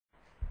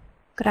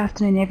Good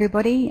afternoon,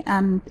 everybody,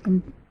 and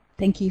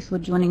thank you for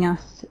joining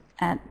us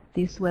at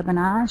this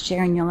webinar,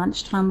 sharing your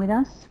lunchtime with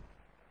us.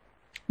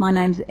 My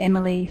name's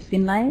Emily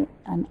Finlay,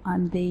 and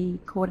I'm the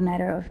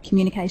Coordinator of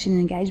Communication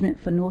and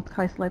Engagement for North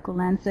Coast Local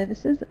Land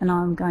Services, and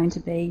I'm going to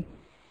be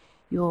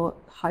your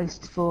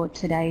host for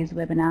today's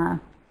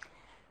webinar.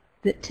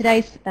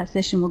 Today's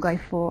session will go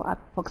for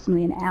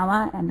approximately an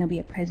hour, and there'll be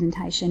a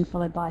presentation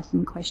followed by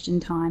some question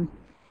time.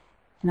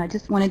 And I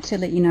just wanted to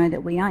let you know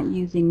that we aren't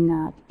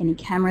using any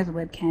cameras or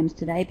webcams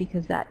today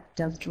because that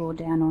does draw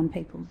down on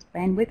people's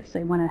bandwidth. So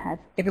we want to have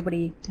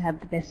everybody to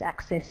have the best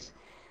access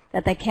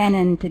that they can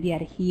and to be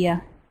able to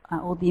hear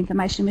all the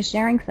information we're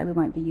sharing, so we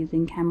won't be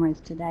using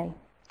cameras today.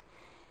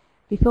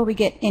 Before we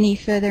get any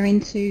further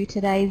into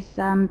today's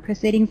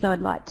proceedings, I'd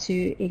like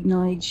to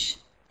acknowledge,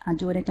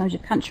 do an acknowledge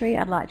of country.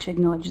 I'd like to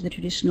acknowledge the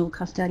traditional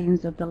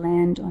custodians of the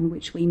land on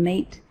which we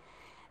meet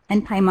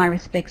and pay my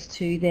respects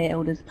to their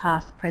elders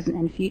past, present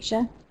and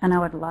future, and I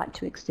would like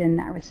to extend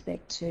that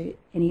respect to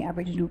any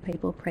Aboriginal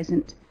people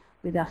present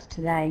with us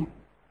today.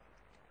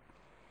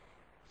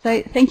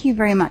 So thank you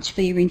very much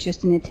for your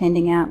interest in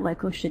attending our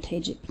Local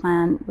Strategic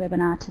Plan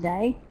webinar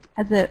today.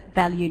 As a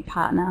valued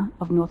partner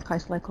of North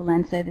Coast Local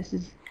Land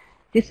Services,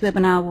 this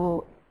webinar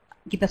will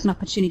give us an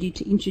opportunity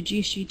to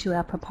introduce you to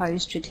our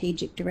proposed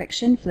strategic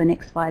direction for the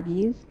next 5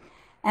 years,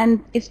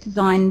 and it's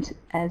designed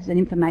as an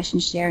information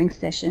sharing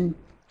session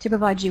to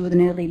provide you with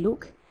an early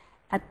look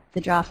at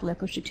the draft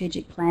Local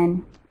Strategic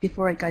Plan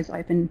before it goes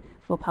open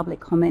for public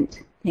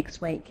comment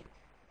next week.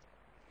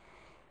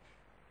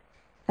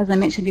 As I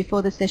mentioned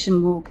before, the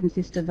session will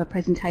consist of a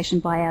presentation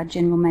by our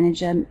General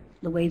Manager,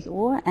 Louise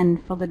Orr,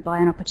 and followed by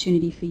an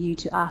opportunity for you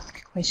to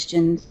ask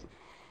questions.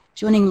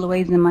 Joining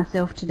Louise and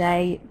myself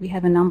today, we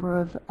have a number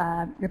of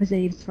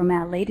representatives from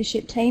our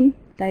leadership team.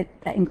 That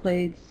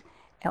includes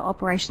our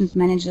Operations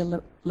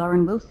Manager,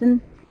 Lauren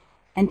Wilson,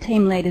 and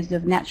team leaders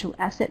of Natural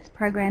Assets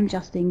Program,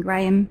 Justine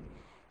Graham,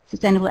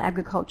 Sustainable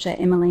Agriculture,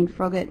 Emmeline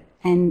Froggatt,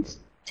 and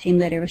team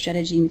leader of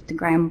strategy, Mr.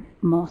 Graham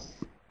Moss.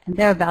 And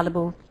they're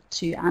available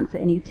to answer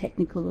any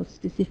technical or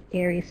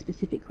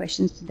area-specific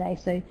questions today.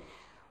 So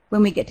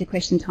when we get to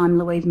question time,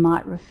 Louise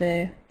might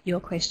refer your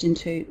question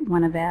to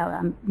one of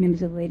our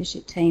members of the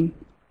leadership team.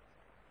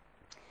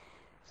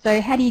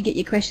 So how do you get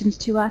your questions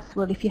to us?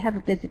 Well, if you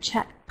have, there's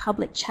a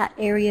public chat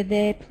area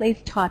there,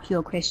 please type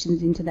your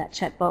questions into that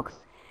chat box,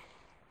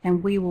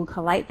 and we will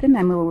collate them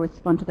and we will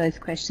respond to those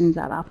questions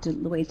after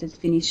Louise has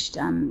finished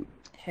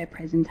her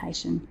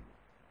presentation.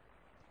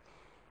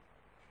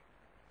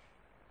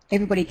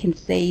 Everybody can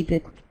see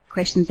the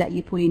questions that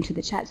you put into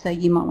the chat, so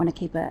you might want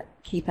to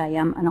keep an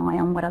eye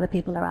on what other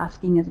people are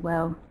asking as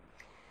well.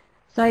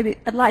 So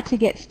I'd like to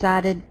get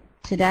started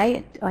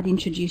today. I'd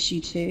introduce you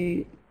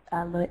to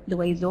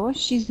Louise Orr.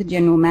 She's the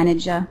General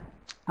Manager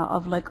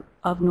of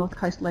North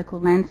Coast Local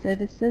Land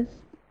Services.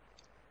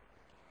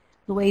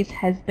 Louise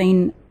has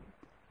been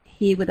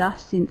here with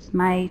us since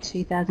May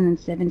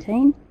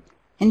 2017,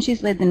 and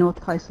she's led the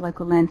North Coast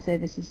Local Land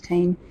Services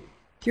team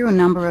through a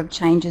number of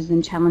changes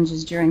and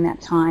challenges during that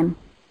time.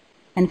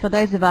 And for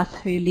those of us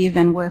who live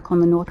and work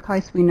on the North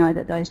Coast, we know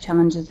that those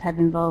challenges have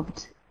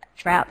involved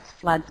droughts,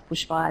 floods,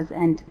 bushfires,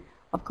 and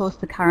of course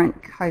the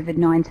current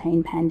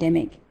COVID-19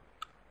 pandemic.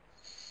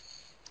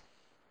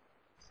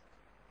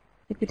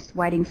 If we're just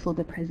waiting for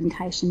the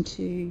presentation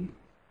to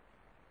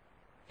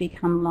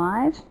become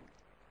live.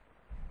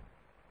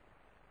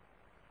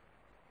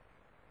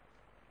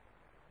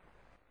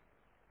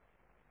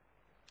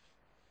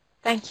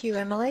 Thank you,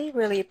 Emily.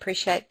 Really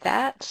appreciate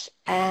that.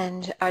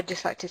 And I'd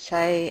just like to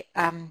say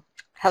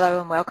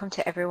hello and welcome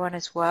to everyone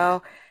as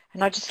well.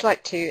 And I'd just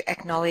like to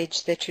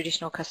acknowledge the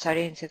traditional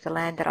custodians of the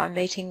land that I'm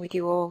meeting with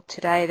you all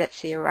today.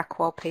 That's the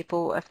Arakwal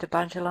people of the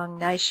Bundjalung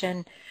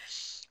Nation.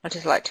 I'd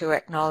just like to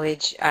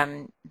acknowledge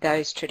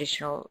those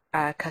traditional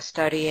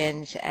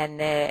custodians and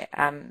their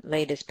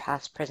leaders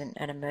past, present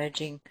and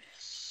emerging.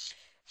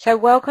 So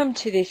welcome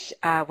to this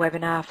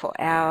webinar for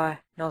our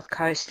North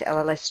Coast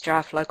LLS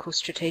Draft Local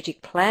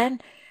Strategic Plan.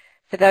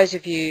 For those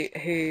of you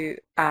who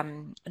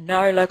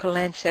know Local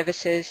Land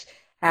Services,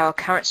 our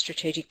current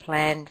strategic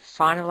plan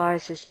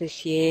finalises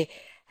this year,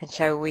 and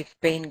so we've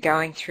been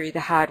going through the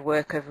hard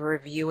work of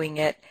reviewing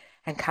it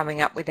and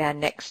coming up with our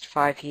next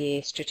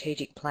 5-year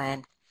strategic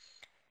plan.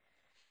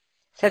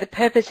 So the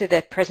purpose of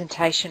the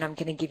presentation I'm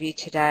going to give you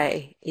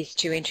today is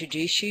to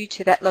introduce you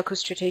to that local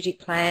strategic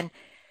plan,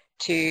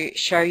 to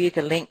show you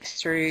the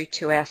links through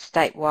to our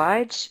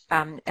statewide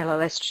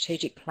LLS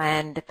strategic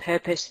plan, the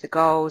purpose, the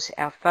goals,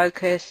 our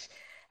focus,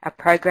 our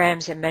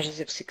programs and measures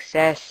of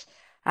success,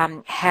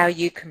 how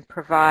you can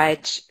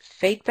provide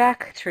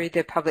feedback through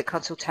the public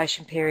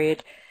consultation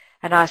period,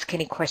 and ask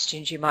any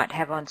questions you might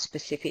have on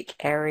specific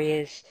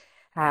areas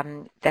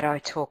that I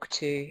talk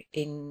to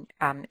in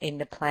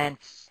the plan.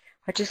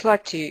 I'd just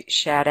like to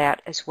shout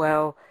out as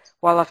well,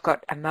 while I've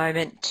got a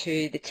moment,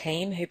 to the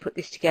team who put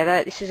this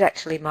together. This is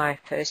actually my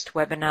first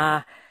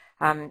webinar,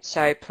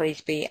 so please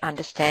be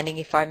understanding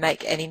if I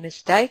make any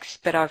mistakes,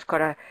 but I've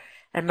got an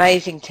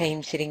amazing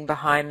team sitting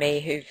behind me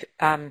who've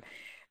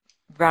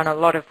run a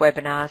lot of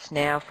webinars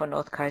now for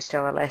North Coast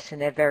LLS,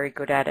 and they're very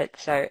good at it.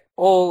 So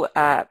all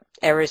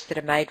errors that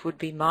are made would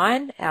be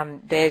mine.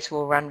 Theirs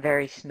will run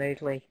very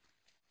smoothly.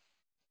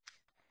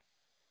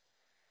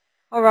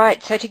 All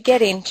right, so to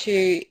get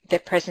into the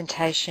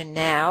presentation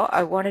now,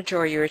 I want to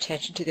draw your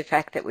attention to the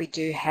fact that we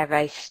do have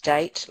a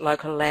state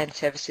local land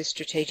services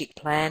strategic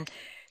plan.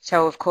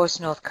 So of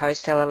course North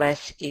Coast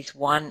LLS is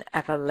one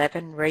of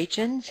 11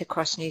 regions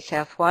across New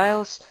South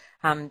Wales.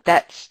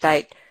 That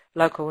state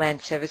local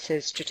land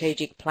services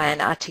strategic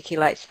plan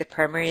articulates the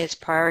Premier's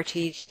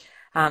priorities,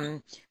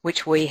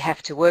 which we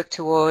have to work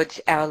towards,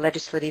 our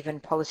legislative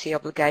and policy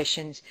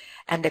obligations,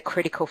 and the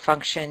critical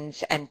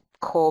functions and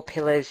core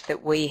pillars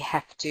that we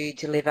have to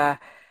deliver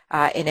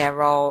in our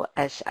role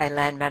as a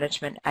land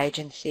management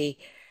agency.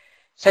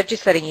 So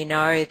just letting you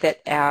know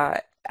that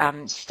our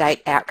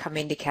state outcome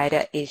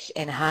indicator is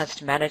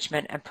enhanced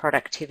management and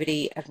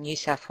productivity of New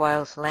South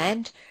Wales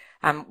land.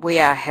 We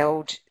are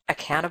held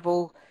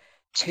accountable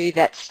to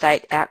that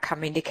state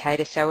outcome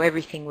indicator, so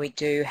everything we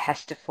do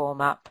has to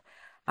form up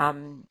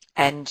and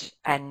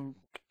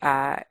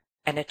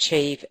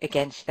achieve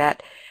against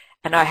that.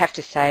 And I have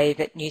to say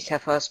that New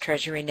South Wales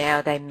Treasury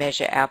now, they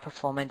measure our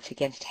performance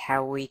against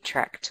how we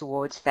track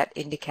towards that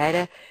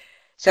indicator.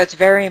 So it's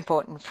very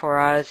important for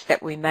us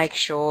that we make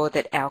sure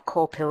that our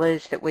core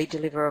pillars that we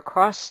deliver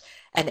across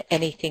and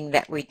anything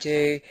that we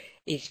do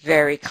is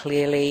very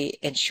clearly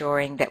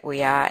ensuring that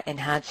we are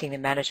enhancing the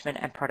management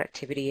and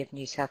productivity of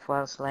New South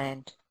Wales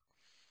land.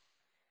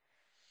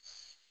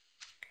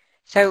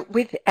 So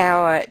with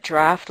our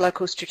draft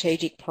local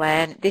strategic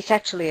plan, this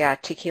actually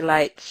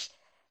articulates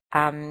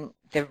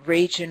the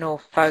regional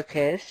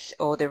focus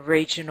or the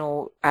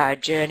regional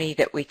journey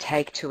that we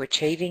take to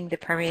achieving the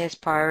Premier's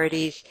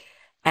priorities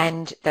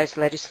and those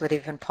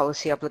legislative and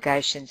policy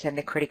obligations and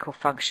the critical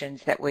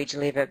functions that we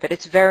deliver. But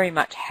it's very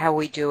much how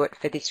we do it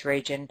for this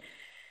region.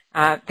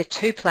 The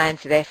two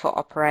plans therefore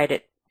operate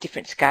at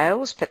different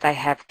scales, but they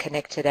have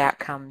connected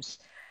outcomes.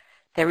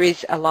 There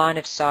is a line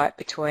of sight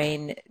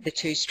between the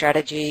two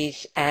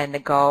strategies and the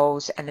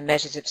goals and the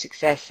measures of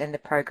success and the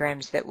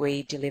programs that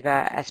we deliver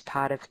as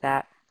part of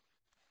that.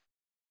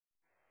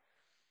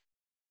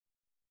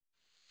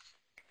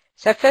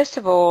 So first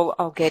of all,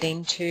 I'll get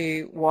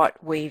into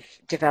what we've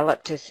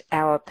developed as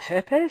our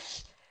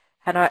purpose.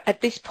 And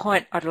at this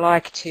point, I'd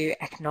like to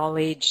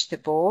acknowledge the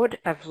Board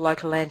of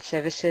Local Land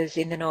Services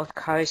in the North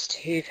Coast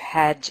who've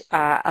had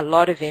a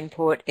lot of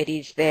input. It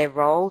is their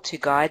role to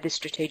guide the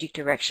strategic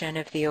direction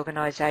of the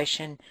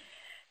organisation.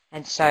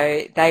 And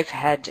so they've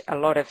had a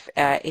lot of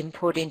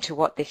input into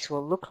what this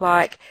will look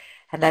like.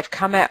 And they've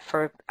come out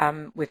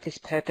with this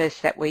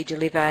purpose that we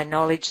deliver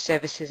knowledge,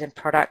 services and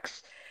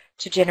products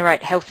to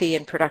generate healthy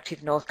and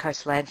productive North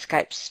Coast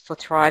landscapes for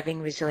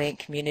thriving, resilient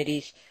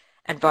communities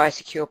and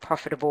biosecure,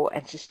 profitable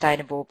and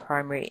sustainable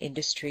primary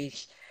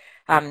industries.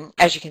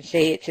 As you can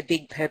see, it's a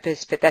big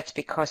purpose, but that's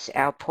because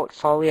our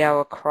portfolio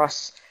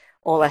across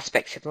all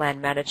aspects of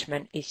land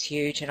management is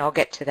huge, and I'll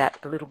get to that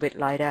a little bit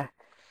later.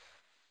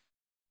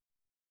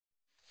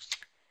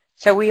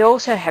 So we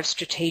also have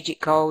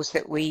strategic goals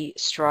that we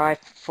strive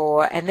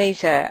for, and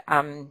these are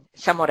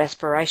somewhat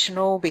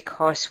aspirational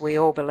because we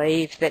all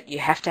believe that you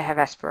have to have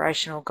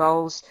aspirational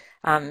goals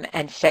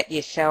and set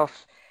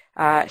yourself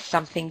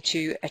something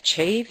to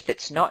achieve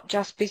that's not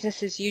just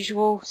business as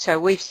usual. So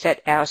we've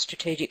set our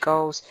strategic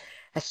goals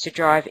as to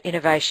drive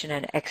innovation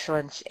and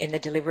excellence in the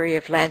delivery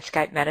of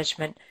landscape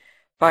management,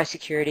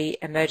 biosecurity,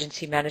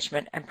 emergency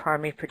management and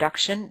primary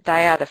production.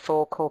 They are the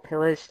four core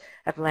pillars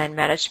of land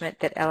management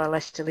that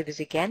LLS delivers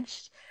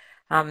against.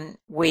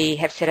 We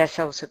have set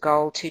ourselves a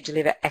goal to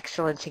deliver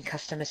excellence in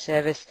customer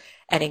service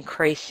and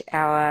increase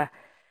our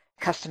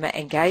customer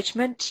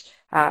engagement.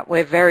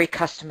 We're a very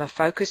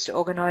customer-focused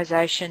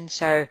organisation,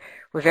 so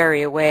we're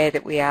very aware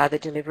that we are the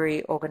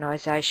delivery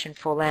organisation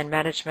for land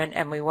management,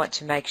 and we want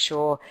to make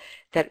sure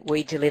that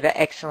we deliver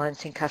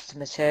excellence in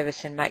customer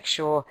service and make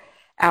sure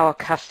our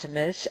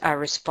customers are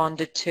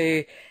responded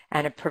to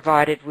and are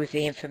provided with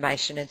the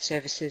information and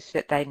services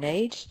that they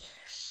need.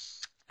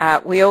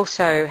 We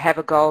also have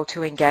a goal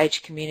to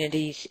engage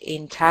communities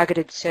in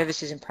targeted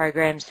services and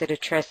programs that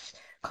address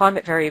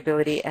climate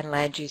variability and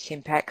land use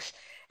impacts.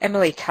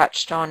 Emily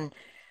touched on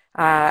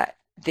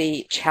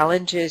the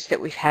challenges that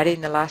we've had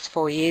in the last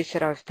 4 years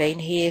that I've been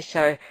here.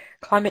 So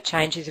climate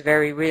change is a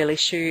very real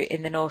issue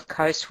in the North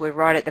Coast. We're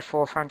right at the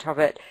forefront of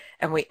it,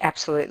 and we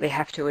absolutely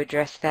have to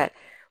address that.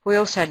 We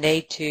also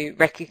need to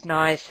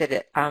recognise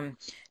that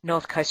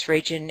North Coast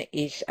region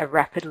is a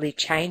rapidly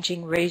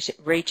changing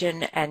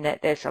region and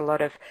that there's a lot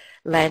of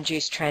land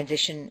use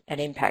transition and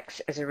impacts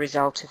as a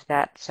result of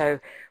that. So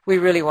we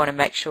really want to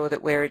make sure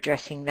that we're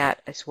addressing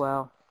that as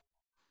well.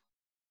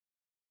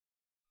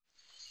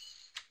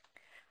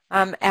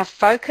 Our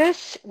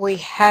focus, we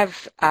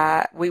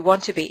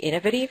want to be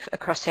innovative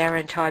across our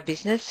entire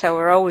business, so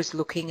we're always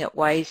looking at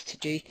ways to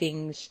do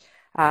things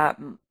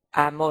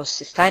more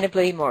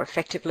sustainably, more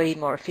effectively,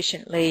 more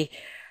efficiently.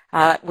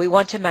 We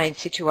want to maintain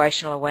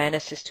situational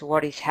awareness as to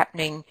what is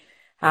happening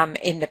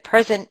in the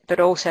present, but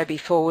also be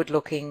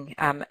forward-looking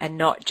and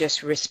not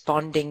just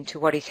responding to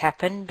what has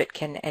happened, but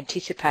can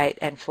anticipate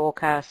and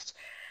forecast.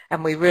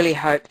 And we really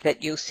hope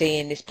that you'll see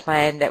in this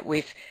plan that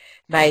we've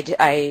made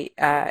a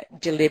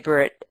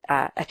deliberate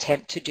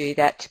attempt to do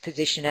that, to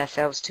position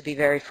ourselves to be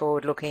very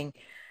forward-looking.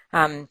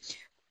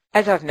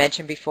 As I've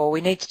mentioned before,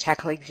 we need to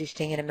tackle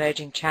existing and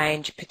emerging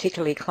change,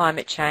 particularly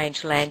climate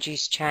change, land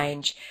use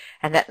change,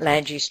 and that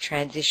land use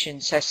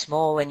transition, so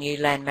small and new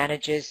land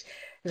managers.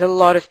 There's a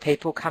lot of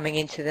people coming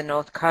into the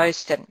North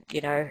Coast, and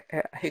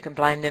who can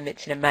blame them?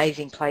 It's an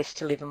amazing place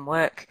to live and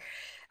work.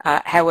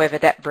 However,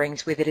 that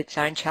brings with it its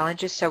own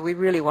challenges, so we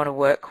really want to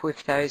work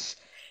with those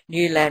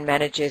new land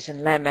managers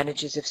and land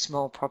managers of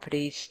small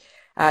properties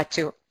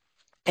to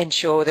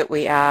ensure that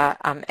we are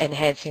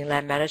enhancing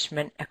land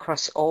management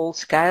across all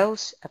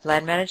scales of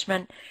land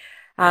management.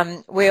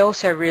 We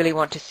also really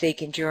want to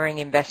seek enduring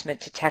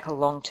investment to tackle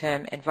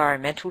long-term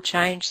environmental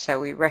change, so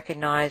we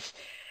recognise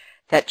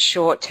that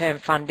short-term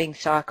funding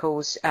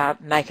cycles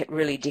make it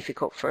really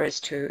difficult for us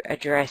to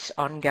address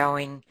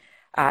ongoing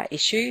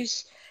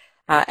issues.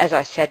 As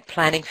I said,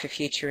 planning for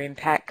future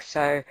impact.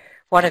 So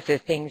one of the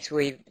things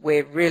we're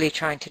really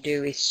trying to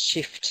do is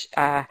shift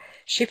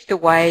the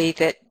way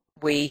that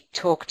we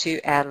talk to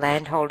our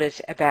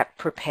landholders about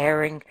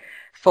preparing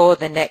for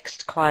the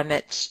next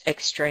climate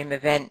extreme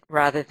event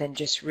rather than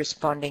just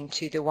responding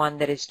to the one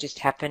that has just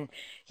happened.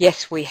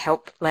 Yes, we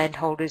help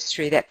landholders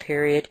through that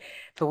period,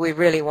 but we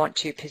really want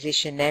to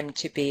position them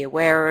to be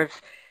aware of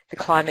the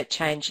climate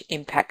change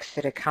impacts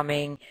that are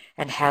coming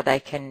and how they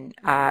can,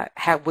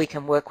 how we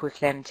can work with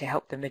them to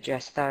help them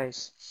address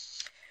those.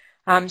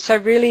 So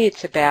really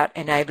it's about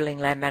enabling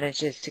land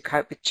managers to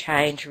cope with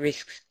change,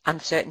 risks,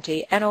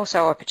 uncertainty, and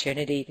also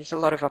opportunity. There's a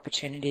lot of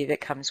opportunity that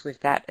comes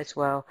with that as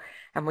well,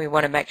 and we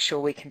want to make sure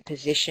we can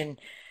position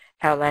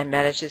our land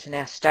managers and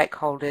our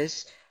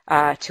stakeholders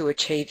to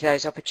achieve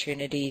those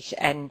opportunities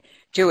and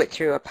do it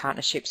through a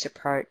partnerships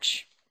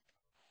approach.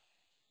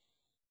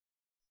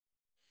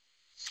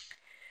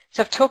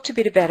 So I've talked a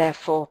bit about our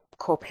 4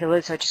 core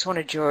pillars. I just want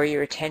to draw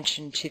your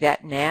attention to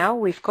that now.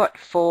 We've got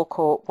 4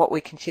 core, what we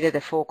consider the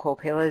 4 core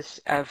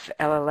pillars of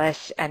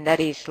LLS, and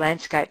that is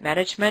landscape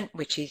management,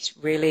 which is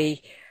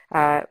really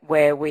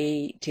where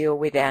we deal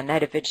with our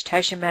native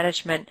vegetation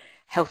management,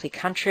 Healthy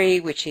Country,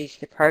 which is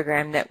the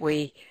program that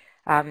we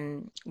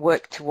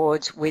work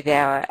towards with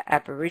our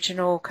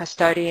Aboriginal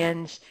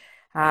custodians.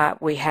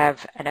 We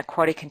have an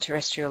aquatic and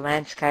terrestrial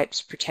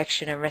landscapes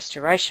protection and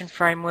restoration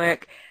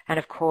framework, and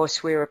of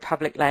course we're a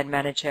public land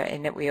manager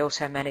in that we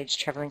also manage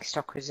travelling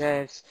stock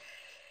reserves.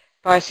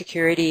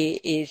 Biosecurity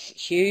is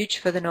huge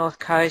for the North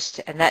Coast,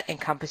 and that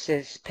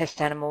encompasses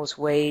pest animals,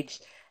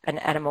 weeds, and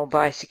animal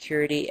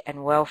biosecurity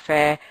and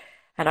welfare.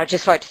 And I'd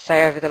just like to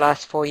say over the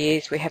last 4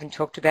 years we haven't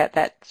talked about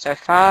that so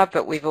far,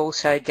 but we've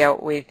also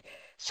dealt with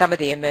some of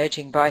the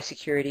emerging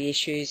biosecurity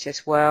issues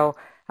as well,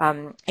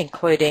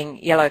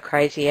 including yellow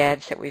crazy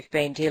ants that we've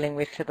been dealing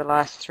with for the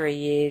last 3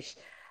 years.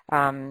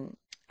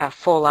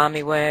 Fall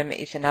armyworm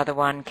is another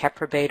one,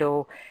 capra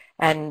beetle,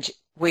 and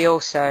we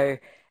also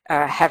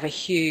have a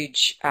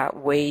huge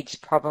weeds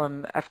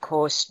problem, of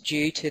course,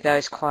 due to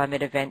those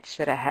climate events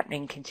that are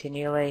happening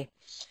continually.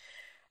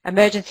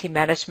 Emergency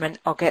management,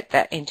 I'll get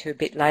that into a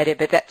bit later,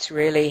 but that's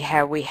really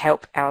how we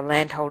help our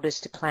landholders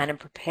to plan and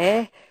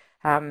prepare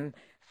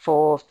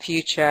for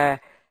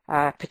future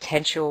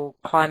potential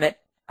climate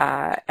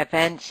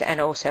events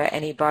and also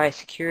any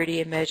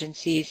biosecurity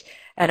emergencies,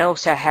 and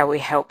also how we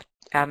help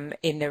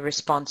in the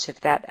response of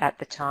that at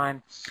the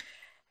time.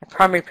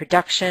 Primary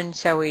production,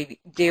 so we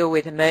deal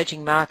with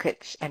emerging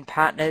markets and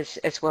partners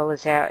as well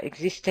as our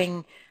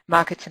existing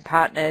markets and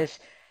partners,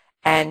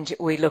 and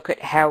we look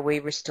at how we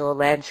restore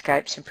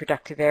landscapes and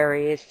productive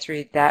areas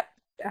through that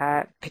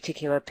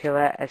particular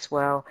pillar as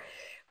well.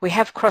 We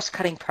have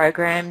cross-cutting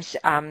programs,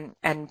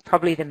 and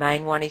probably the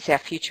main one is our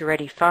Future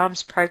Ready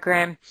Farms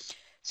program.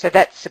 So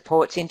that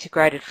supports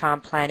integrated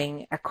farm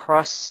planning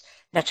across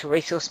natural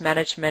resource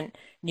management,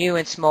 new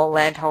and small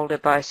landholder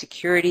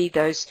biosecurity.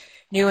 Those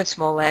new and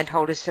small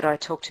landholders that I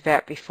talked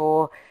about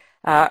before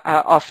are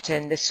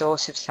often the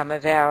source of some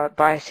of our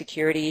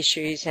biosecurity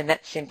issues, and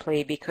that's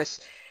simply because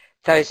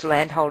those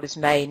landholders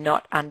may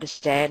not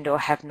understand or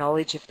have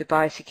knowledge of the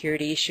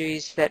biosecurity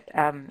issues that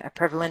are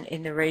prevalent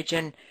in the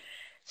region.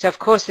 So of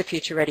course the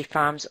Future Ready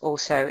Farms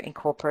also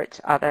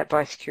incorporates other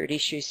biosecurity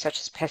issues such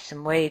as pests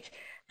and weeds.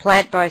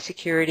 Plant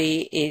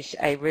biosecurity is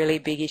a really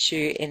big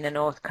issue in the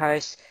North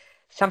Coast,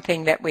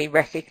 something that we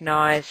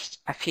recognised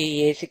a few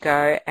years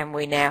ago, and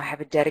we now have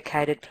a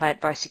dedicated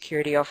plant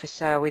biosecurity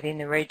officer within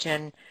the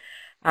region.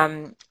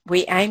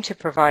 We aim to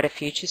provide a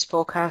futures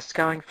forecast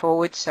going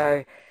forward,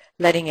 so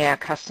letting our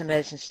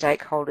customers and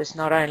stakeholders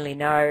not only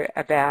know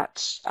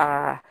about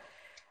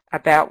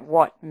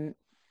what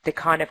the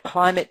kind of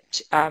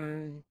climate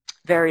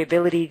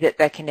variability that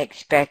they can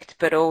expect,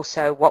 but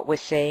also what we're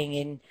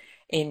seeing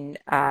in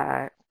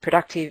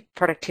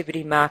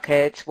productivity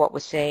markets, what we're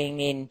seeing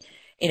in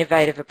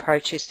innovative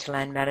approaches to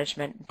land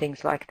management and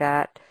things like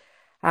that.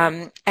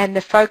 And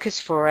the focus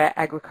for our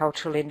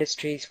agricultural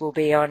industries will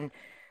be on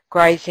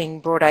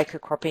grazing, broadacre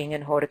cropping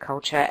and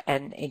horticulture,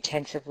 and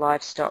intensive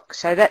livestock.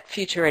 So that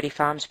Future Ready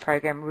Farms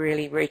program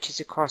really reaches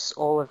across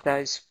all of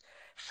those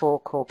 4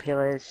 core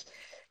pillars.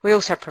 We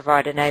also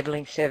provide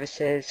enabling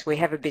services. We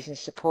have a business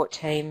support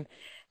team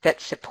that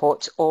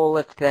supports all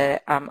of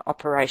the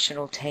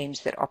operational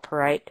teams that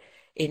operate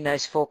in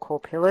those 4 core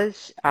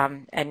pillars.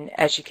 And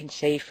as you can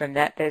see from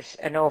that, there's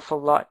an awful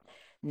lot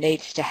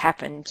needs to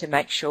happen to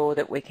make sure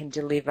that we can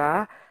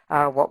deliver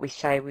what we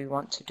say we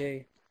want to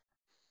do.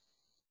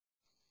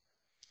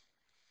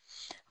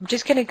 I'm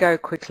just going to go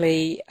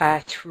quickly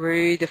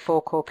through the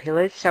 4 core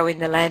pillars. So in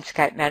the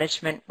landscape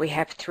management, we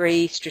have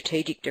 3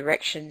 strategic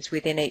directions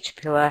within each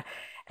pillar,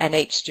 and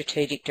each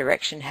strategic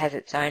direction has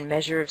its own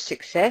measure of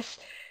success.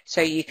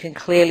 So you can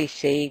clearly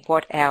see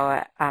what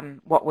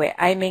we're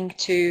aiming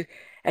to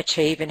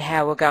achieve and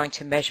how we're going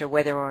to measure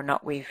whether or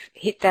not we've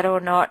hit that or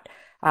not.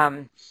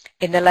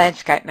 In the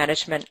landscape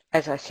management,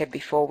 as I said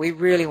before, we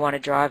really want to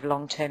drive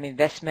long-term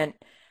investment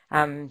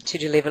to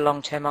deliver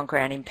long-term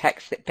on-ground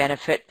impacts that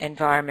benefit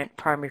environment,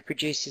 primary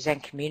producers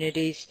and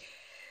communities.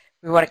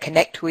 We want to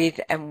connect with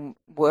and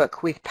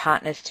work with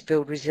partners to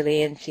build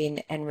resilience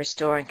in and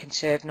restore and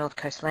conserve North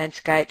Coast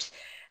landscapes.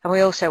 And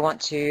we also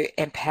want to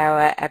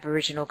empower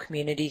Aboriginal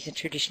communities and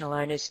traditional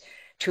owners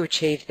to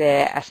achieve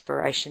their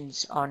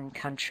aspirations on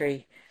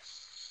country.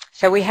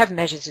 So we have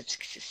measures of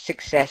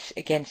success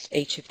against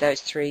each of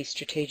those 3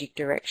 strategic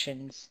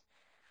directions.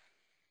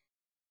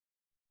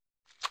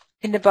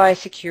 In the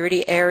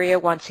biosecurity area,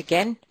 once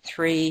again,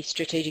 3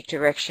 strategic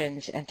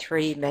directions and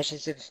 3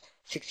 measures of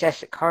success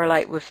that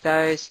correlate with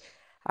those.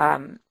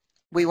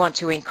 We want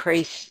to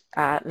increase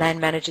land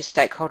managers,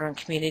 stakeholder and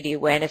community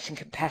awareness and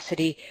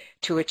capacity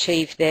to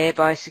achieve their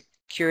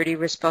biosecurity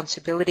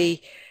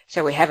responsibility.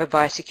 So we have a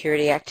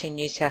Biosecurity Act in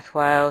New South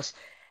Wales,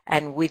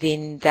 and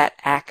within that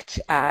Act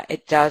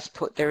it does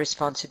put the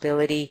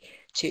responsibility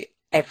to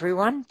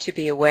everyone to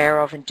be aware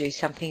of and do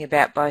something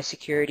about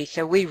biosecurity.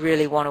 So we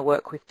really want to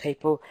work with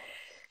people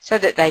so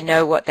that they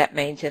know what that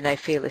means and they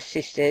feel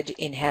assisted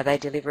in how they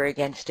deliver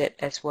against it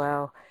as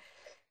well.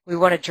 We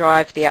want to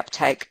drive the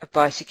uptake of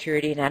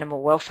biosecurity and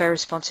animal welfare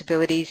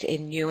responsibilities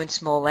in new and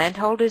small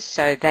landholders,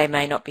 so they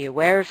may not be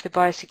aware of the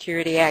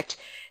Biosecurity Act,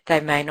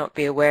 they may not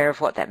be aware of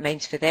what that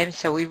means for them,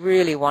 so we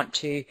really want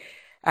to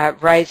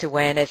raise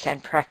awareness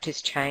and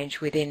practice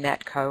change within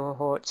that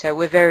cohort. So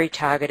we're very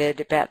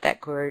targeted about that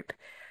group.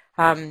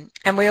 And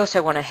we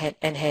also want to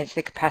enhance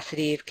the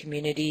capacity of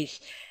communities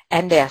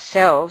and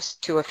ourselves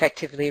to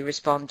effectively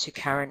respond to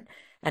current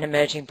and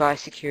emerging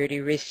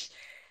biosecurity risks.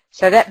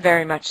 So that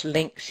very much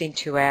links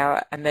into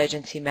our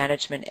emergency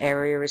management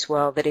area as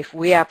well, that if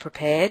we are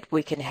prepared,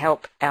 we can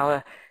help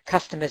our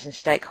customers and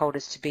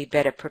stakeholders to be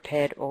better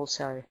prepared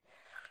also.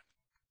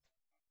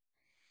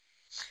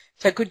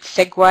 So good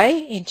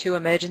segue into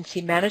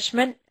emergency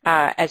management.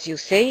 As you'll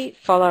see,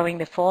 following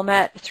the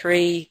format,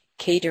 3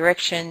 key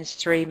directions,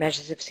 3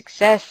 measures of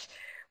success.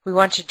 We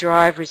want to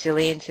drive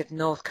resilience of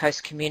North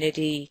Coast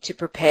community to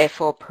prepare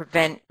for,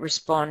 prevent,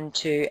 respond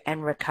to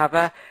and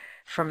recover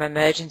from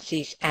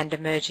emergencies and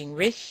emerging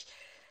risks.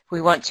 We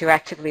want to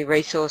actively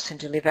resource and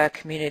deliver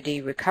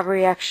community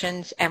recovery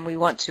actions, and we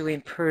want to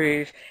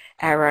improve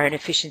our own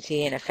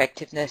efficiency and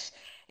effectiveness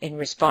in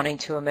responding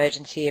to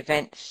emergency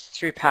events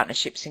through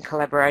partnerships and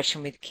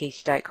collaboration with key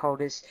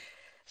stakeholders.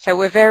 So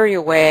we're very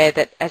aware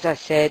that, as I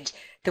said,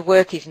 the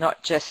work is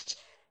not just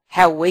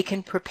how we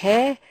can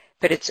prepare,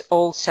 but it's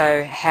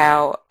also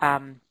how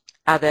our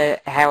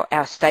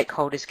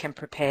stakeholders can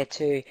prepare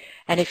too.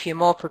 And if you're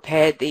more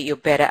prepared, that you're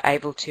better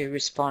able to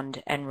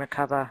respond and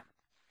recover.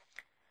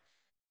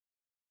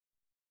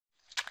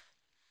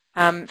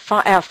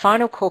 Our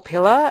final core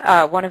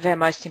pillar, one of our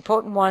most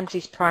important ones,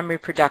 is primary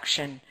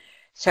production.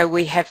 So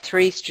we have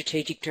 3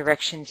 strategic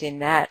directions in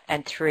that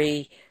and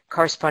 3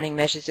 corresponding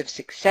measures of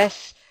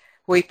success.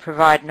 We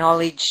provide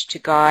knowledge to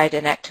guide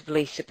and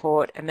actively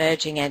support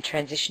emerging and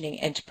transitioning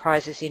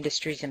enterprises,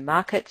 industries and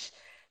markets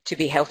to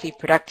be healthy,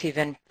 productive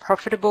and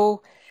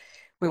profitable.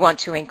 We want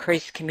to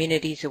increase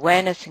communities'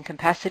 awareness and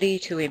capacity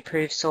to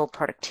improve soil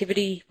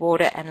productivity,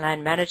 water and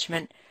land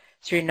management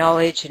through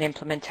knowledge and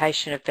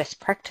implementation of best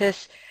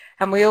practice.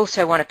 And we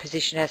also want to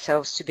position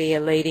ourselves to be a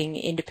leading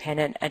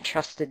independent and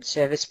trusted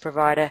service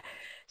provider.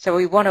 So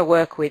we want to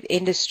work with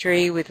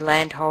industry, with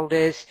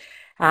landholders,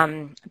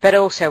 but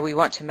also we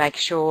want to make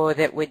sure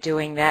that we're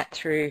doing that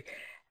through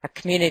a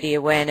community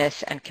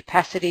awareness and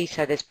capacity,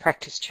 so there's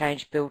practice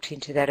change built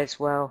into that as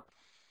well.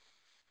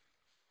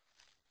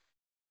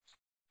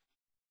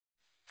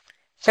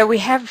 So we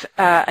have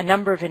a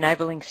number of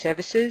enabling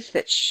services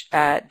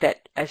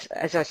that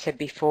as I said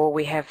before,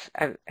 we have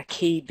a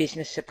key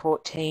business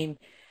support team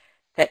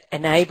that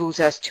enables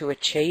us to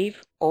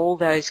achieve all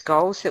those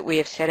goals that we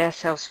have set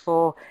ourselves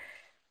for.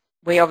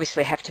 We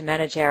obviously have to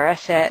manage our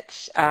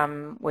assets,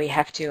 we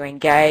have to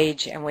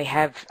engage, and we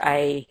have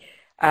a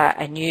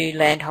new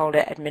landholder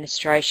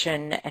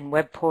administration and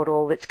web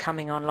portal that's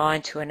coming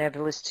online to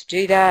enable us to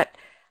do that.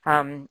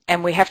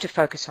 And we have to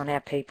focus on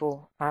our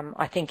people.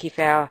 I think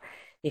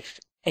if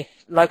if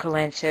local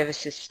land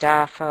services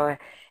staff are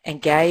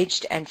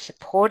engaged and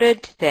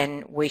supported,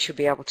 then we should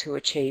be able to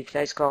achieve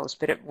those goals.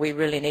 But we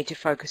really need to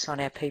focus on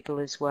our people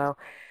as well.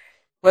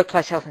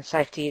 Workplace health and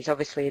safety is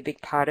obviously a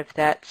big part of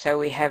that, so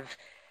we have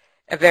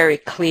a very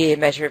clear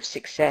measure of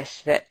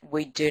success that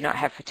we do not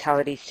have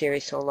fatalities,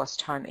 serious or lost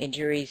time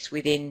injuries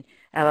within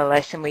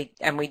LLS,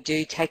 and we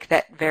do take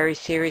that very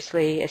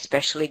seriously,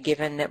 especially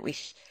given that we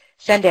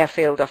send our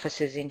field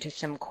officers into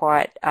some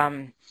quite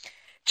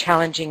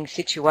challenging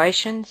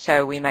situations,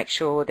 so we make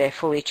sure they're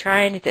fully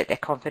trained, that they're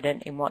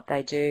confident in what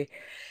they do.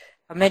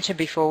 I mentioned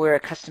before we're a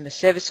customer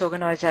service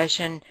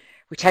organisation.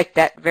 We take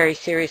that very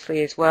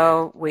seriously as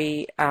well.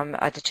 We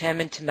are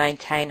determined to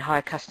maintain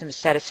high customer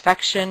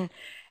satisfaction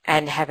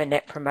and have a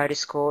net promoter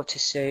score to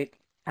suit.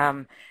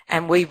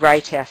 And we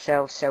rate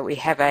ourselves, so we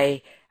have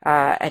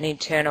an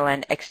internal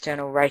and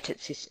external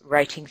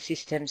rating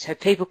system so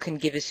people can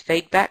give us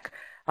feedback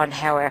on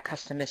how our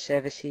customer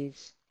service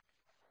is.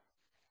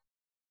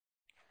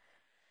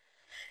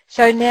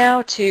 So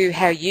now to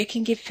how you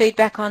can give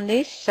feedback on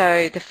this.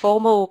 So the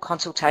formal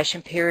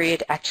consultation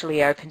period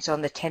actually opens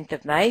on the 10th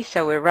of May.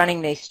 So we're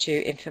running these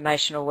two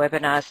informational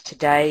webinars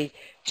today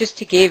just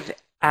to give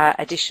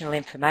additional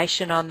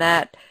information on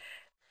that.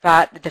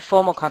 But the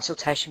formal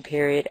consultation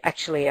period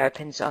actually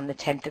opens on the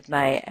 10th of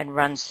May and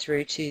runs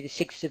through to the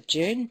 6th of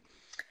June.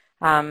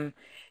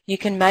 You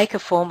can make a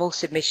formal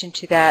submission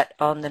to that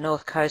on the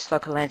North Coast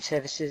Local Land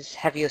Services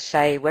Have Your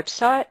Say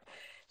website.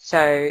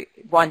 So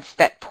once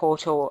that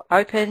portal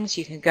opens,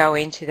 you can go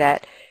into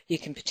that. You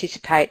can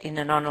participate in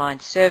an online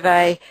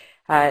survey.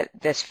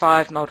 There's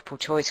 5 multiple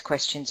choice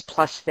questions,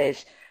 plus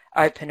there's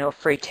open or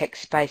free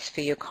text space for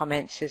your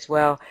comments as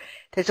well.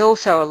 There's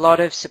also a lot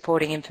of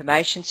supporting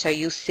information, so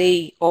you'll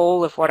see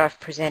all of what I've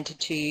presented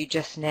to you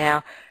just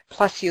now,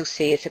 plus you'll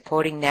see a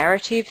supporting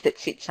narrative that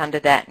sits under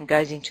that and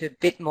goes into a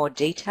bit more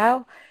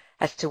detail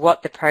as to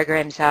what the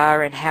programs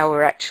are and how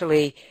we're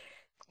actually,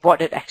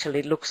 what it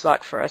actually looks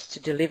like for us to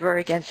deliver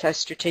against those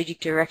strategic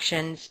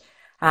directions,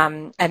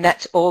 and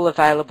that's all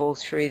available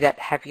through that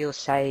Have Your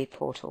Say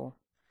portal.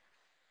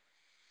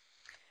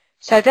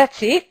 So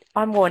that's it.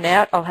 I'm worn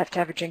out. I'll have to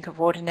have a drink of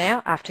water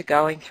now after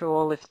going through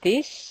all of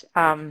this.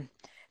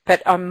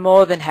 But I'm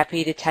more than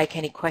happy to take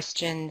any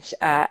questions.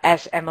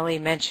 As Emily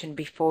mentioned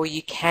before,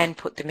 you can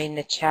put them in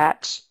the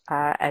chat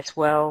as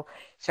well.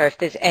 So if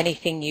there's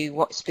anything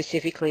you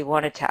specifically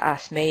wanted to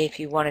ask me, if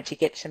you wanted to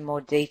get some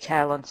more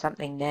detail on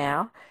something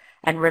now,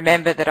 and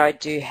remember that I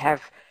do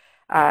have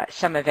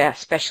some of our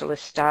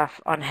specialist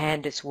staff on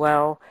hand as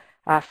well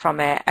from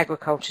our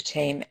agriculture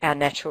team, our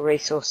natural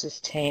resources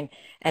team,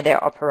 and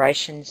our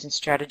operations and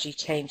strategy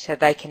team, so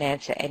they can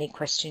answer any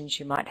questions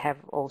you might have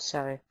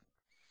also.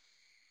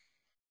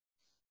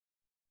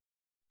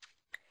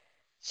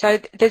 So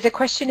there's a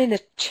question in the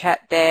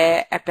chat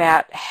there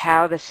about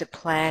how the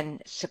plan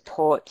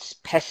supports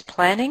pest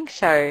planning.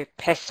 So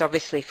pests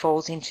obviously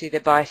falls into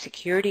the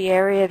biosecurity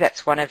area.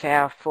 That's one of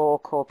our 4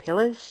 core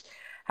pillars.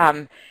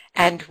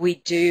 And we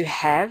do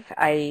have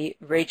a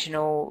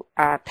regional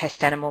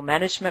pest animal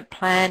management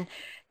plan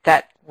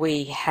that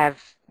we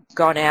have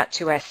gone out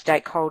to our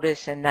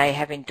stakeholders and they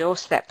have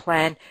endorsed that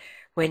plan.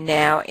 We're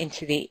now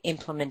into the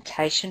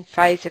implementation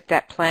phase of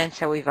that plan,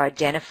 so we've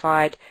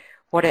identified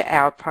what are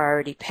our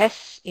priority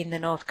pests in the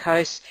North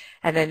Coast,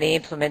 and then the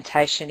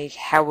implementation is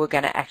how we're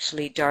going to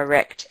actually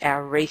direct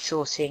our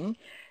resourcing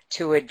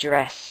to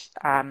address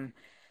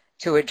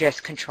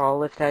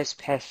control of those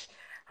pests.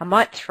 I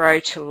might throw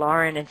to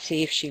Lauren and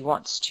see if she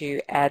wants to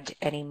add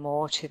any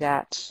more to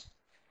that.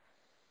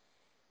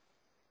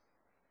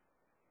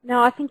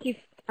 No, I think you've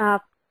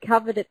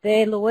covered it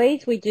there,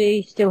 Louise. We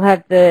do still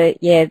have the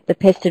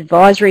Pest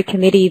Advisory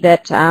Committee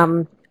that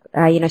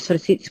sort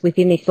of sits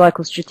within this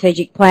local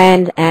strategic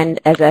plan and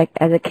as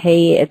a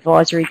key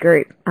advisory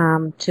group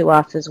to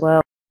us as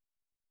well.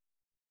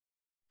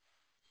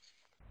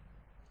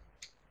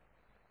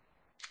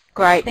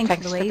 Great, thanks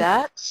for Louise.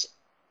 that.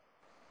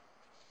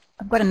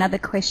 I've got another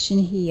question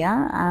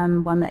here,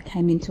 one that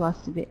came into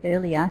us a bit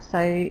earlier.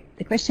 So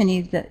the question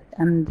is that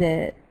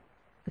the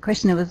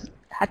questioner was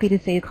happy to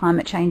see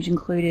climate change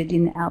included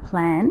in our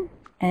plan,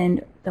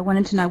 and they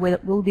wanted to know whether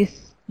will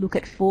this look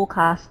at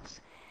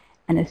forecasts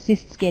and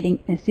assist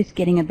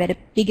getting a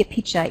bigger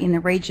picture in the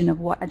region of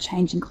what a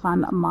change in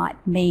climate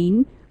might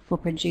mean for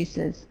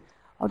producers.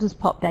 I'll just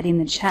pop that in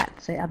the chat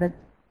so other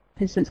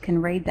participants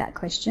can read that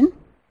question.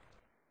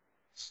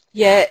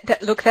 Yeah,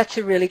 look, that's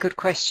a really good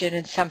question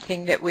and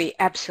something that we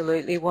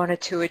absolutely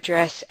wanted to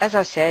address. As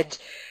I said,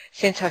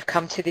 since I've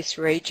come to this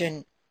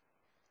region,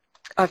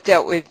 I've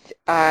dealt with,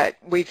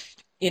 we've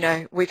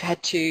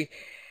had to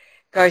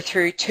go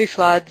through 2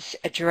 floods,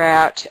 a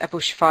drought, a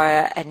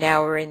bushfire, and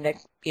now we're in the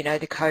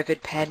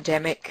COVID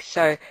pandemic.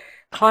 So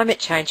climate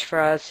change for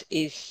us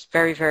is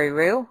very, very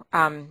real,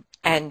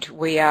 and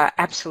we are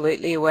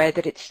absolutely aware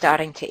that it's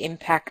starting to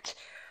impact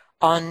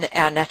on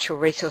our natural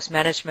resource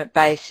management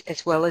base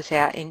as well as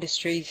our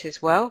industries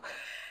as well.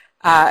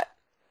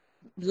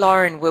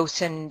 Lauren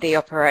Wilson, the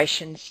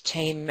operations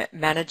team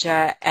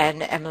manager,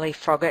 and Emily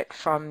Froggatt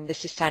from the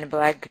Sustainable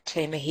Ag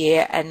team are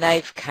here, and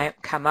they've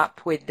come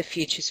up with the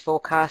futures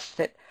forecast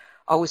that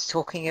I was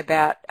talking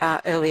about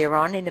earlier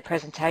on in the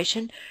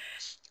presentation.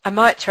 I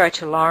might throw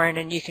to Lauren,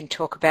 and you can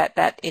talk about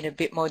that in a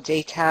bit more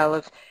detail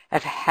of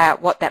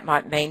what that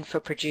might mean for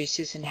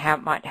producers and how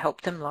it might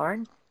help them.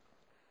 Lauren?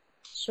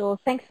 Sure,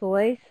 thanks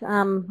Louise.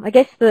 I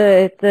guess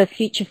the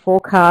future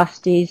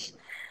forecast is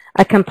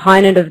a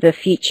component of the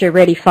Future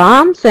Ready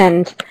Farms,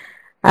 and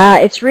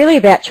it's really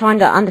about trying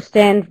to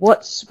understand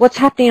what's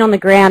happening on the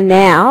ground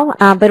now,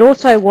 but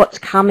also what's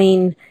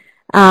coming,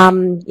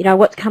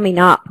 what's coming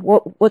up,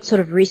 what sort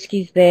of risk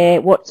is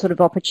there, what sort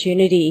of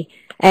opportunity,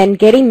 and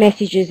getting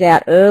messages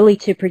out early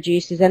to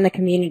producers and the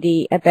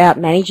community about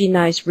managing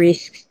those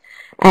risks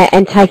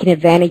and taking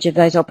advantage of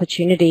those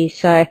opportunities.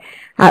 So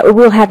it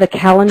will have a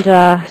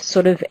calendar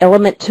sort of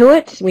element to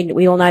it.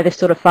 We all know the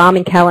sort of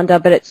farming calendar,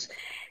 but it's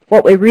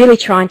what we're really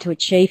trying to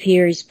achieve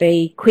here is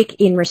be quick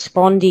in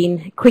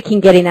responding, quick in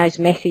getting those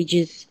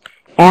messages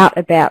out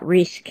about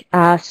risk,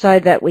 so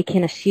that we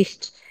can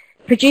assist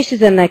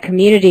producers and the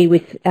community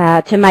with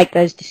to make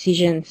those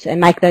decisions and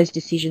make those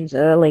decisions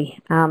early.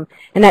 And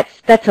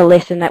that's a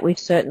lesson that we've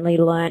certainly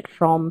learnt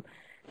from,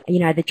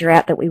 the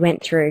drought that we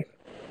went through.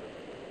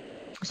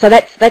 So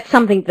that's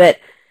something that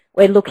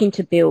we're looking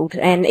to build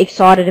and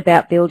excited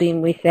about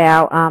building with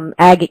our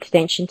ag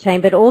extension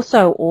team, but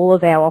also all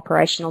of our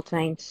operational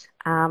teams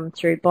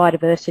through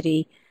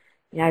biodiversity,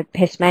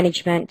 pest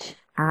management,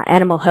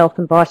 animal health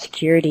and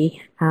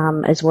biosecurity,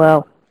 as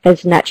well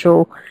as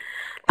natural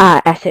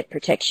asset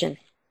protection.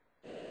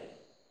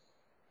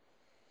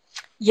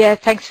 Yeah,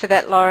 thanks for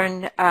that,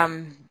 Lauren.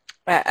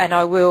 And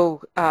I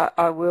will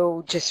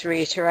just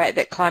reiterate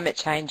that climate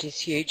change is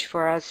huge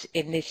for us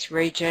in this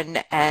region,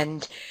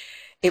 and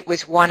it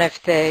was one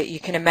of the, you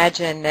can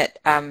imagine that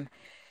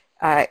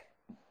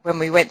when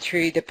we went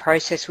through the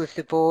process with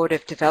the board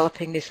of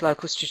developing this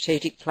local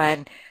strategic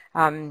plan,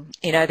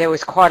 there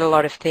was quite a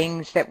lot of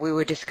things that we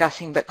were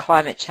discussing, but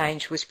climate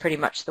change was pretty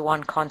much the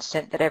one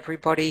constant that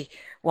everybody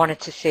wanted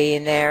to see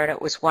in there, and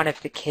it was one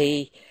of the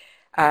key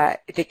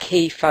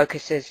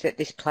focuses that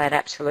this plan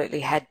absolutely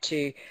had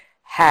to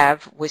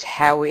have, was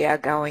how we are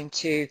going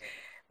to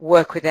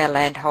work with our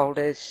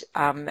landholders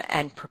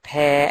and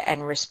prepare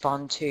and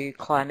respond to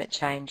climate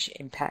change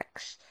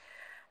impacts.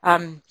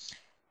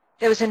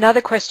 There was another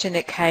question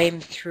that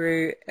came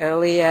through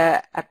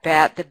earlier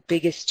about the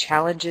biggest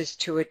challenges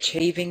to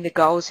achieving the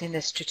goals in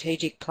the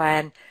strategic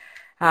plan.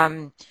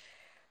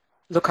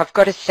 Look, I've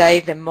got to say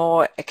the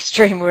more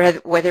extreme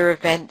weather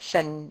events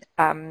and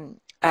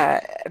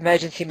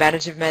emergency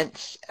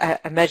management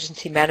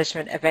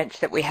events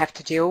that we have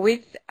to deal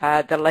with,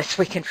 the less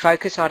we can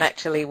focus on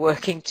actually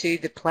working to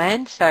the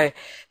plan. So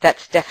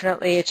that's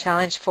definitely a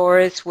challenge for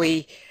us.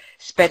 We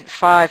spent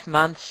 5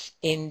 months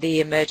in the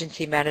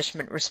emergency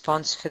management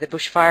response for the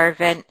bushfire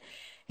event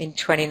in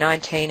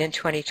 2019 and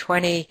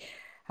 2020.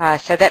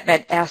 So that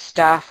meant our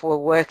staff were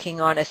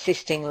working on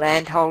assisting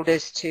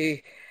landholders to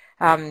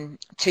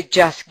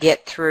just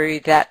get through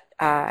that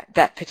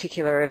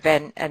particular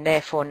event, and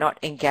therefore not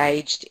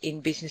engaged in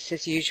business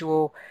as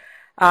usual.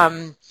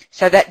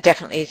 So that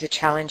definitely is a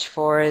challenge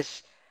for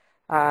us.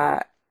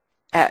 The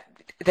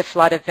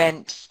flood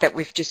events that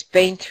we've just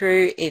been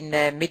through in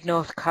the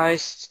mid-north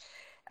coast,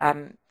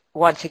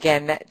 once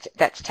again,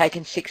 that's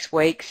taken 6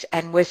 weeks,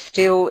 and we're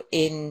still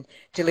in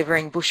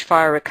delivering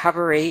bushfire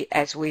recovery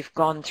as we've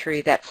gone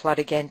through that flood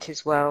event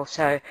as well.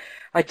 So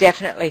I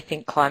definitely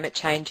think climate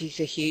change is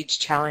a huge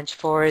challenge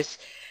for us.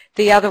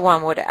 The other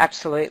one would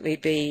absolutely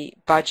be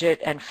budget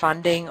and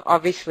funding.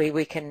 Obviously,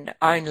 we can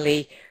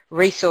only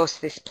resource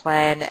this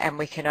plan and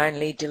we can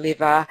only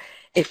deliver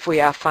if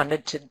we are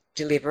funded to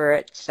deliver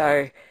it.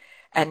 So,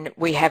 and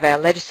we have our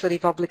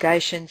legislative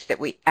obligations that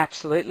we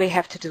absolutely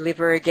have to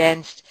deliver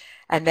against.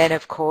 And then,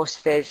 of course,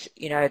 there's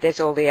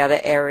all the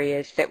other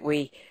areas that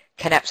we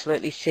can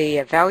absolutely see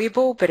are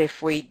valuable, but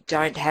if we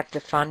don't have the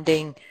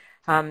funding,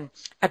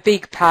 a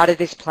big part of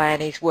this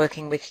plan is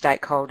working with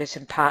stakeholders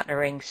and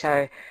partnering.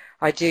 So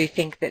I do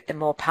think that the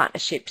more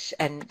partnerships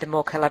and the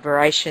more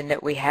collaboration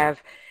that we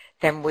have,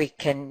 then we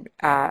can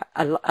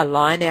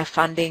align our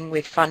funding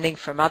with funding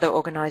from other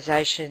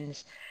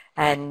organisations,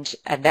 and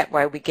that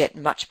way we get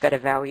much better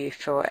value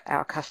for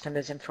our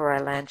customers and for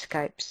our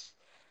landscapes.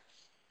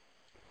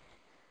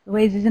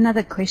 Louise, there's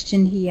another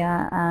question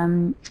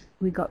here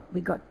we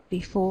got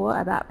before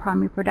about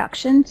primary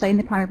production. So in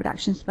the primary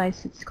production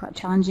space, it's quite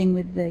challenging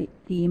with the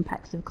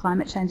impacts of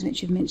climate change,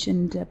 which you've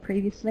mentioned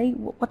previously.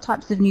 What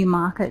types of new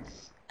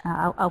markets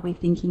are we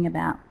thinking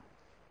about?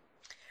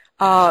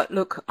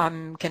 Look,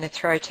 I'm going to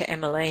throw to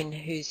Emmeline,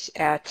 who's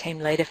our team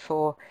leader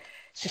for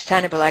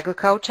sustainable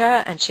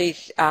agriculture, and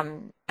she's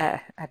a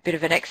bit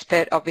of an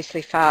expert,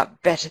 obviously far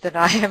better than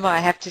I am, I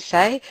have to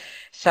say.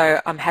 So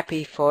I'm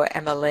happy for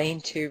Emmeline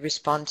to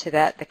respond to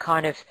that, the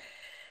kind of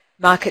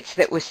markets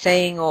that we're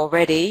seeing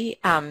already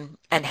and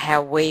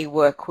how we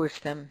work with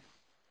them.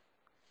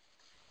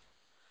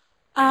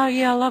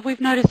 Yeah, love. We've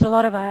noticed a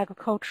lot of our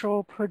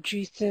agricultural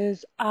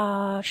producers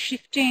are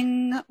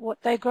shifting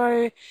what they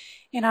grow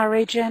in our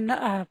region.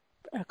 A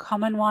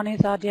common one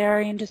is our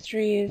dairy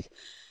industry is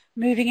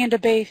moving into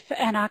beef,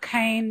 and our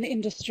cane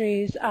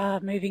industries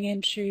are moving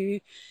into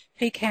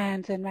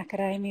pecans and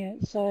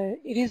macadamia. So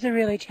it is a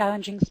really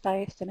challenging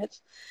space, and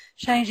it's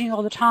changing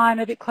all the time.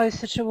 A bit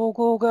closer to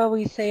Woolgoolga,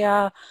 we see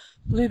our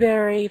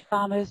blueberry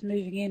farmers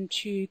moving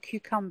into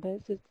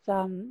cucumbers.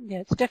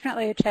 It's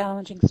definitely a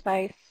challenging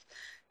space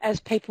as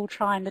people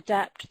try and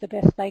adapt the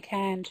best they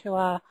can to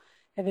our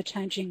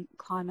ever-changing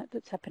climate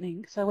that's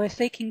happening. So we're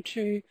seeking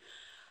to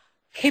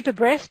keep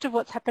abreast of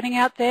what's happening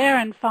out there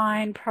and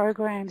find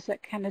programs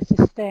that can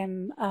assist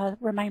them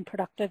remain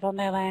productive on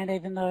their land,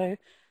 even though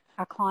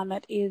our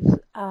climate is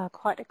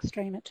quite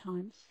extreme at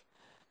times.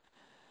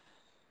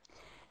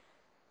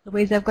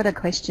 Louise, I've got a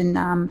question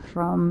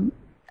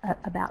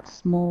about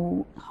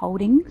small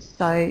holdings.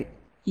 So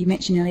you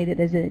mentioned earlier that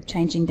there's a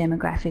changing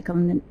demographic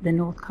on the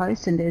North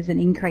Coast, and there's an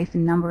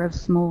increasing number of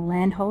small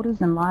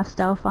landholders and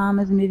lifestyle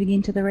farmers moving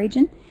into the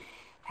region.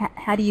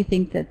 How do you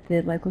think that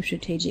the local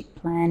strategic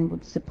plan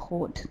would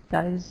support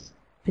those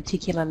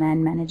particular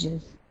land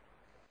managers?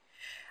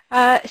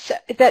 So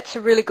that's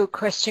a really good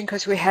question,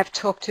 because we have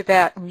talked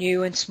about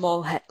new and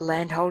small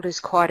landholders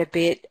quite a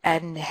bit,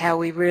 and how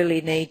we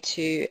really need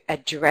to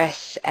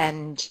address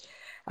and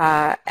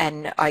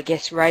I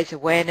guess raise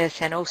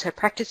awareness and also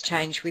practice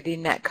change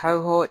within that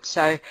cohort.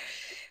 So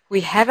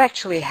we have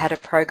actually had a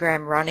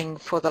program running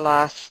for the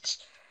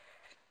last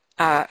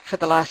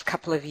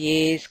couple of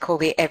years called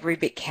the Every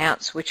Bit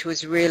Counts, which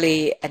was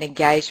really an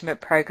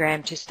engagement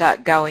program to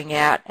start going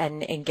out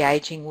and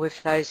engaging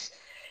with those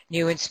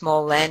new and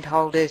small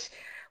landholders.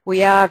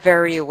 We are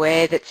very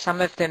aware that some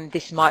of them,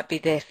 this might be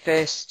their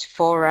first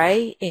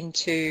foray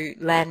into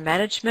land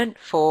management,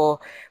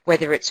 for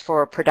whether it's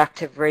for a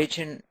productive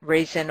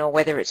reason or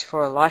whether it's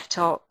for a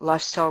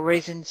lifestyle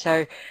reason.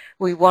 So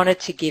we wanted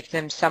to give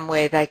them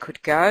somewhere they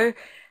could go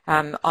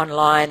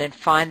online and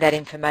find that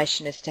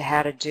information as to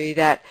how to do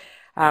that.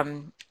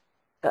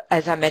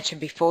 As I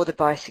mentioned before, the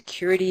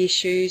biosecurity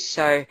issues.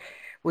 So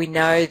we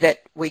know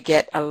that we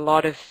get a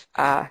lot of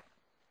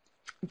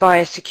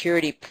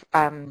biosecurity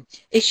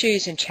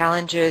issues and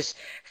challenges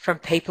from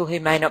people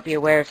who may not be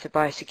aware of the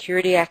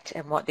Biosecurity Act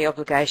and what the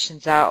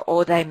obligations are,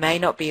 or they may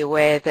not be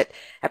aware that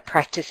a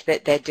practice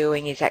that they're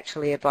doing is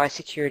actually a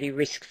biosecurity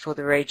risk for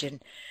the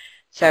region.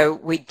 So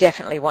we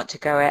definitely want to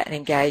go out and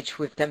engage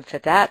with them for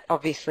that.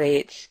 Obviously,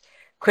 it's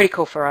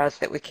critical for us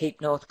that we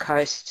keep North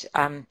Coast,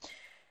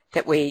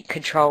 that we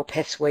control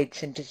pests,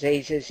 weeds and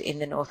diseases in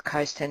the North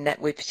Coast, and that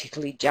we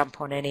particularly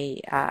jump on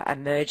any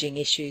emerging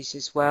issues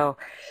as well.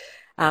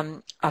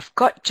 I've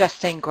got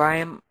Justine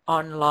Graham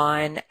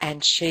online,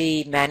 and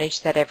she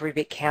managed that Every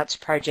Bit Counts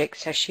project,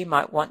 so she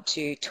might want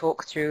to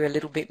talk through a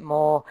little bit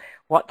more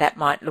what that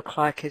might look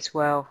like as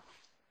well.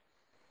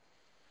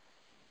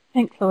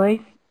 Thanks, Louise.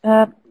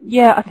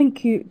 Yeah, I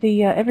think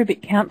the Every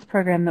Bit Counts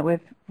program that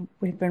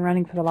we've been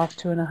running for the last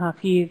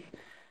 2.5 years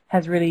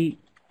has really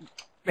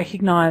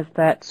recognised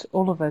that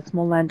all of us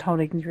small land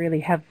holdings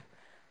really have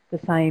the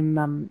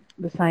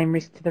same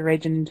risk to the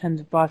region in terms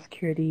of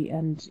biosecurity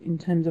and in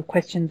terms of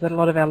questions that a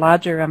lot of our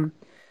larger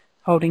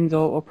holdings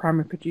or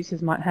primary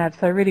producers might have.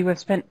 So really we've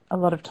spent a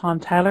lot of time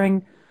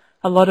tailoring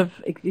a lot of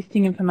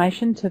existing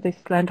information to this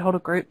landholder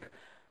group,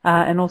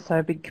 and also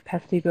a big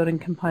capacity building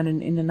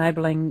component in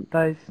enabling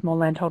those small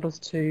landholders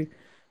to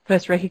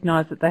first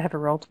recognise that they have a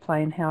role to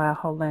play in how our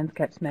whole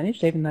landscape's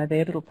managed, even though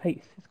their little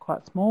piece is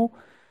quite small.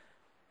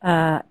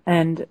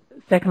 And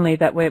secondly,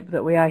 that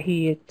we are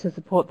here to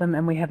support them,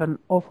 and we have an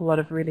awful lot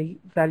of really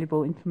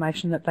valuable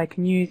information that they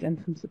can use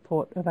and some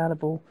support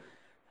available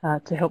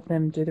to help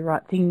them do the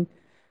right thing.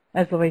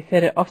 As Louise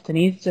said, it often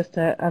is just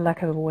a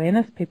lack of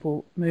awareness.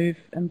 People move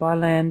and buy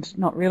land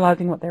not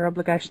realising what their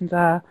obligations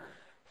are.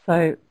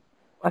 So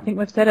I think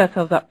we've set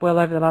ourselves up well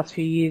over the last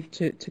few years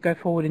to go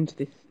forward into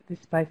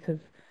this space of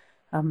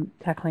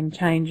tackling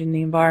change in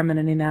the environment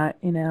and in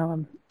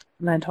our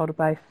landholder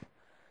base.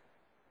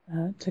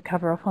 To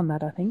cover off on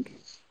that, I think.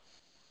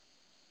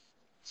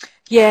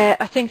 Yeah,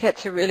 I think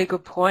that's a really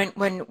good point.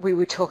 When we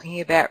were talking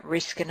about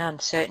risk and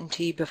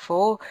uncertainty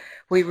before,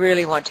 we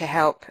really want to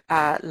help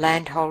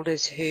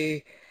landholders who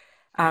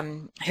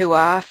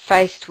are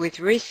faced with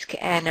risk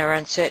and are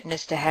uncertain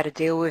as to how to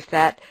deal with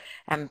that,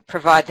 and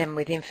provide them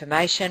with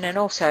information and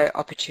also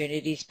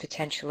opportunities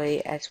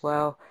potentially as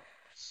well.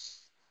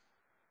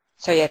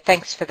 So yeah,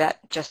 thanks for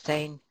that,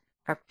 Justine.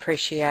 I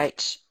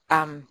appreciate.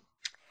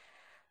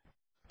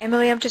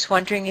 Emily, I'm just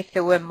wondering if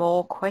there were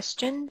more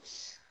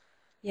questions.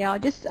 Yeah, I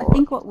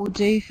think what we'll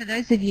do, for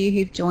those of you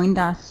who've joined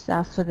us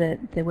for the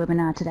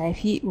webinar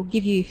today, we'll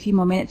give you a few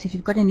more minutes. If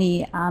you've got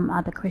any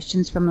other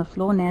questions from the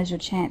floor, now's your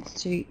chance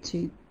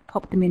to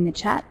pop them in the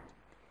chat.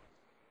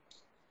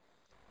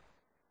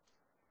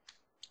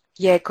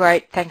 Yeah,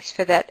 great. Thanks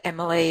for that,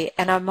 Emily.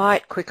 And I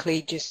might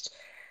quickly just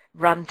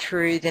run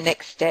through the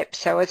next step.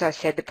 So as I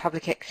said, the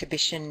public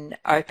exhibition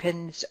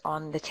opens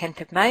on the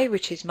 10th of May,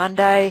 which is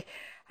Monday.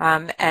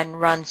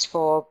 And runs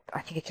for, I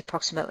think it's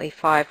approximately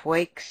 5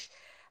 weeks.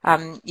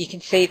 You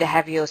can see the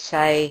Have Your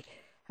Say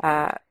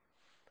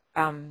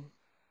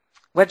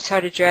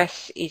website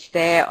address is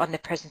there on the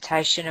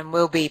presentation, and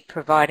we'll be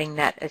providing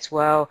that as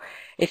well.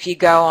 If you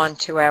go on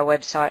to our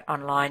website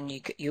online,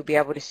 you'll be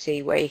able to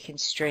see where you can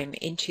stream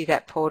into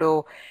that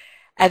portal.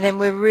 And then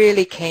we're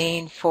really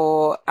keen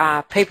for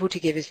people to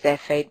give us their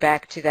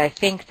feedback. Do they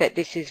think that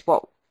this is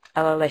what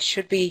LLS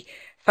should be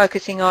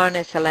focusing on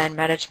as a land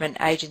management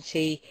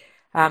agency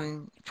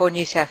for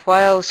New South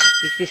Wales?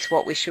 Is this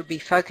what we should be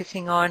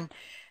focusing on?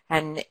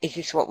 And is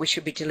this what we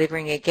should be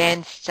delivering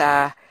against?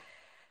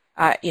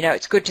 You know,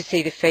 it's good to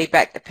see the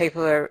feedback that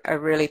people are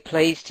really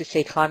pleased to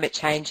see climate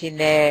change in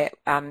there.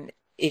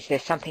 Is there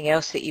something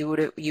else that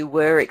you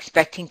were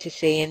expecting to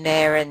see in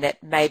there and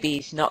that maybe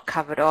is not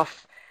covered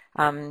off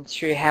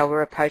through how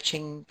we're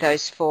approaching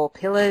those 4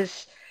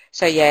 pillars?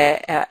 So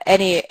yeah,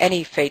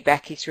 any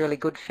feedback is really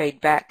good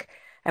feedback,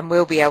 and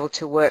we'll be able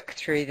to work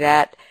through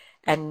that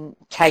and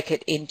take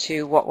it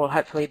into what will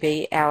hopefully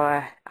be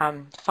our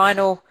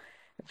final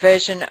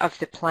version of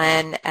the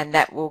plan, and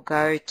that will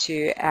go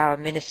to our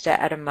Minister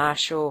Adam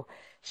Marshall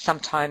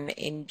sometime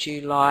in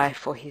July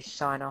for his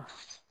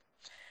sign-off.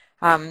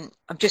 I'm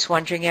just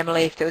wondering,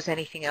 Emily, if there was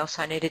anything else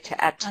I needed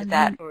to add to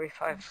that, or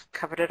if I've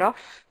covered it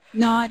off.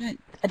 No, I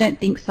don't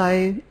think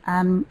so.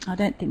 I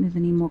don't think there's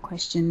any more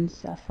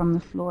questions from the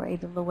floor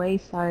either,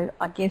 Louise. So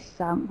I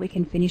guess we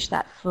can finish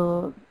that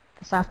for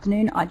this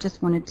afternoon. I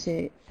just wanted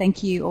to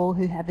thank you all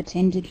who have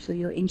attended for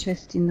your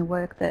interest in the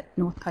work that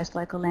North Coast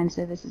Local Land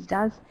Services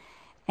does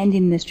and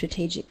in the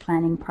strategic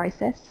planning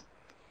process.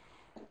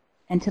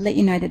 And to let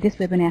you know that this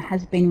webinar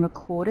has been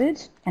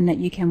recorded and that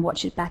you can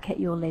watch it back at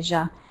your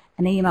leisure.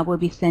 An email will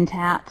be sent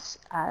out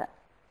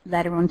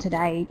later on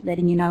today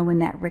letting you know when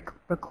that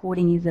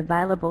recording is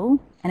available,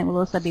 and it will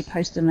also be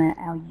posted on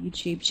our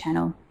YouTube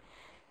channel.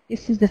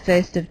 This is the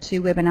first of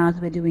 2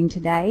 webinars we're doing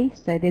today,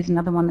 so there's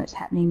another one that's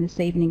happening this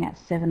evening at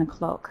 7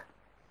 o'clock.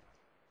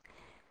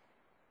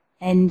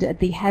 And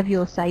the Have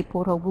Your Say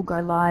portal will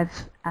go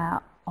live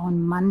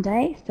on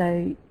Monday,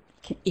 so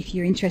if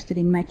you're interested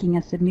in making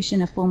a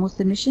submission, a formal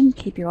submission,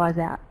 keep your eyes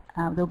out.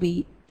 That will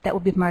be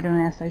promoted on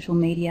our social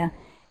media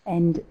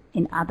and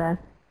in other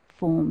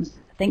forms.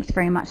 Thanks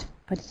very much for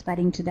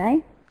participating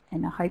today,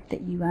 and I hope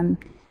that you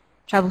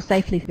travel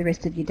safely for the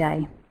rest of your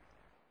day.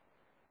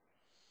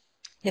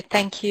 Yeah,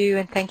 thank you,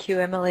 and thank you,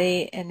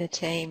 Emily and the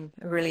team.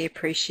 I really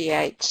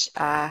appreciate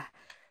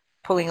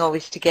pulling all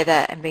this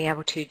together and being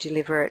able to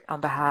deliver it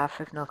on behalf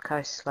of North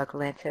Coast Local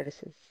Land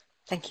Services.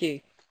 Thank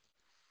you.